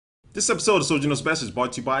This episode of Soldier Knows Best is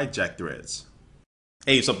brought to you by JackThre.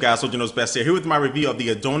 Hey, what's up guys, Soldier Knows Best here with my review of the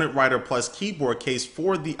Adonit Writer Plus keyboard case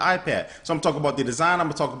for the iPad. So I'm talking about the design, I'm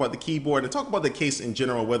going to talk about the keyboard, and talk about the case in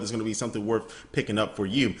general, whether it's going to be something worth picking up for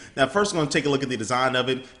you. Now first I'm going to take a look at the design of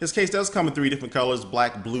it. This case does come in three different colors,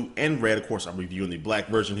 black, blue, and red. Of course I'm reviewing the black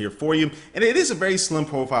version here for you. And it is a very slim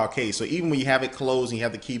profile case, so even when you have it closed and you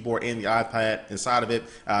have the keyboard and the iPad inside of it,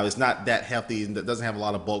 it's not that hefty and it doesn't have a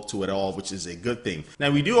lot of bulk to it at all, which is a good thing. Now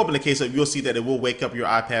we do open the case up, you'll see that it will wake up your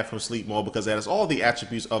iPad from sleep mode because that has all the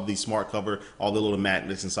attributes of the smart cover, all the little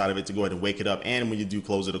magnets inside of it to go ahead and wake it up, and when you do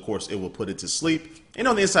close it, of course, it will put it to sleep. And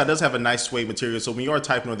on the inside, it does have a nice suede material, so when you are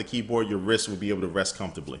typing on the keyboard, your wrist will be able to rest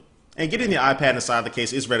comfortably. And getting the iPad inside the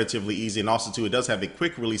case is relatively easy, and also too, it does have a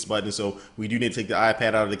quick release button, so we do need to take the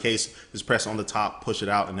iPad out of the case, just press on the top, push it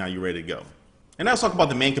out, and now you're ready to go. And now let's talk about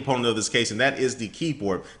the main component of this case, and that is the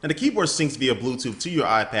keyboard. Now the keyboard syncs via Bluetooth to your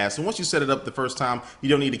iPad, so once you set it up the first time, you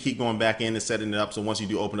don't need to keep going back in and setting it up, so once you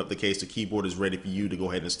do open up the case, the keyboard is ready for you to go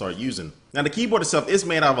ahead and start using. Now the keyboard itself is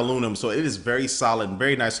made out of aluminum, so it is very solid and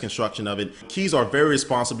very nice construction of it. Keys are very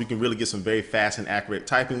responsive, you can really get some very fast and accurate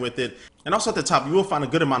typing with it. And also at the top, you will find a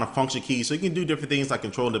good amount of function keys, so you can do different things like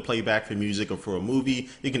control the playback for music or for a movie.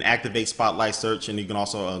 You can activate spotlight search, and you can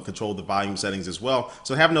also control the volume settings as well.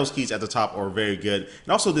 So having those keys at the top are very good.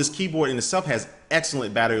 And also this keyboard in itself has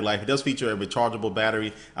excellent battery life. It does feature a rechargeable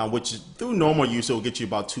battery, which through normal use, it will get you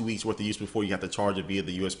about 2 weeks worth of use before you have to charge it via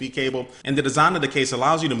the USB cable. And the design of the case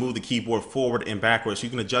allows you to move the keyboard forward and backwards, so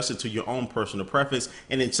you can adjust it to your own personal preference.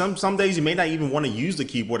 And in some days, you may not even want to use the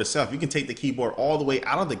keyboard itself. You can take the keyboard all the way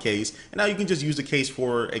out of the case, and now you can just use the case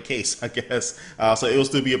for a case, I guess. So it will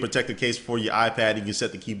still be a protective case for your iPad. You can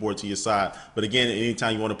set the keyboard to your side. But again,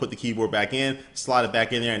 anytime you want to put the keyboard back in, slide it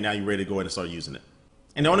back in there, and now you're ready to go ahead and start using it.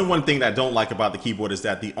 And the only one thing that I don't like about the keyboard is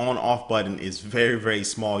that the on-off button is very, very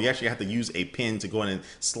small. You actually have to use a pin to go in and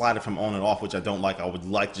slide it from on and off, which I don't like. I would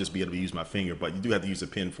like to just be able to use my finger, but you do have to use a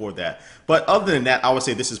pin for that. But other than that, I would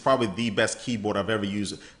say this is probably the best keyboard I've ever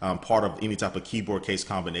used, part of any type of keyboard case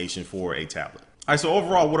combination for a tablet. All right, so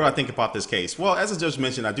overall, what do I think about this case? Well, as I just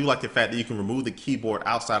mentioned, I do like the fact that you can remove the keyboard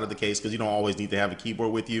outside of the case because you don't always need to have a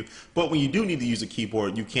keyboard with you. But when you do need to use a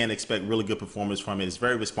keyboard, you can expect really good performance from it. It's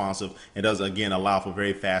very responsive. It does, again, allow for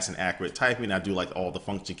very fast and accurate typing. I do like all the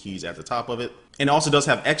function keys at the top of it. And it also does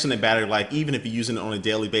have excellent battery life. Even if you're using it on a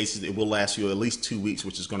daily basis, it will last you at least 2 weeks,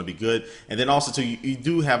 which is going to be good. And then also, too, you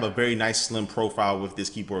do have a very nice slim profile with this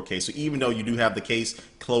keyboard case. So even though you do have the case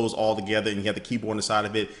closed all together and you have the keyboard inside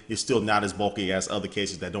of it, it's still not as bulky as other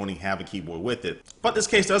cases that don't even have a keyboard with it. But this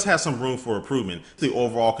case does have some room for improvement. The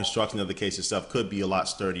overall construction of the case itself could be a lot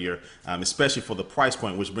sturdier, especially for the price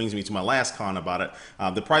point, which brings me to my last con about it.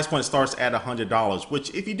 The price point starts at $100,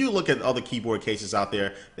 which if you do look at other keyboard cases out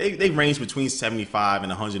there, they range between $75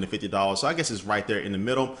 and $150. So I guess it's right there in the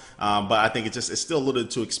middle. But I think it's still a little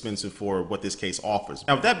too expensive for what this case offers.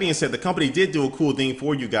 Now with that being said, the company did do a cool thing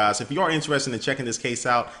for you guys. If you are interested in checking this case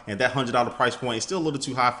out and that $100 price point is still a little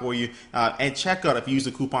too high for you, at checkout, if you use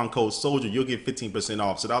the coupon code SOLDIER, you'll get 15%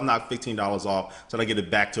 off. So that'll knock $15 off. So that'll get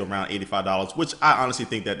it back to around $85, which I honestly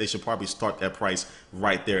think that they should probably start that price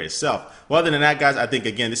right there itself. Well, other than that, guys, I think,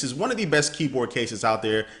 again, this is one of the best keyboard cases out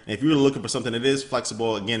there. And if you're looking for something that is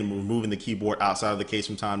flexible, again, removing the keyboard outside of the case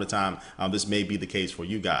from time to time, this may be the case for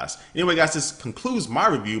you guys. Anyway, guys, this concludes my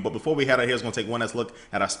review. But before we head out here, I was going to take one last look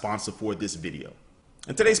at our sponsor for this video.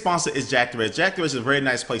 And today's sponsor is JackThre. JackThre is a very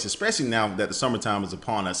nice place, especially now that the summertime is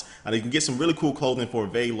upon us. You can get some really cool clothing for a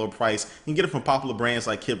very low price. You can get it from popular brands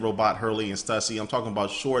like Kid Robot, Hurley, and Stussy. I'm talking about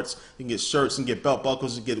shorts. You can get shirts, you can get belt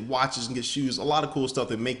buckles, you can get watches, you can get shoes, a lot of cool stuff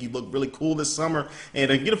that make you look really cool this summer. And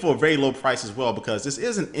you can get it for a very low price as well because this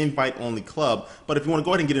is an invite-only club. But if you want to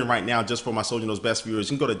go ahead and get in right now, just for my Soldier Knows Best viewers,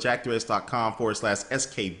 you can go to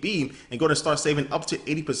JackThre.com/SKB and go to start saving up to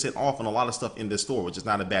 80% off on a lot of stuff in this store, which is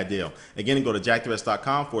not a bad deal. Again, go to JackThre.com/SKB.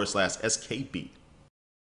 Alright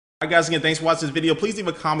guys, again, thanks for watching this video. Please leave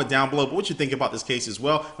a comment down below what you think about this case as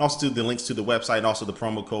well. And also the links to the website and also the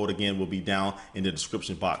promo code, again, will be down in the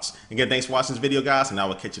description box. Again, thanks for watching this video, guys, and I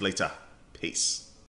will catch you later. Peace.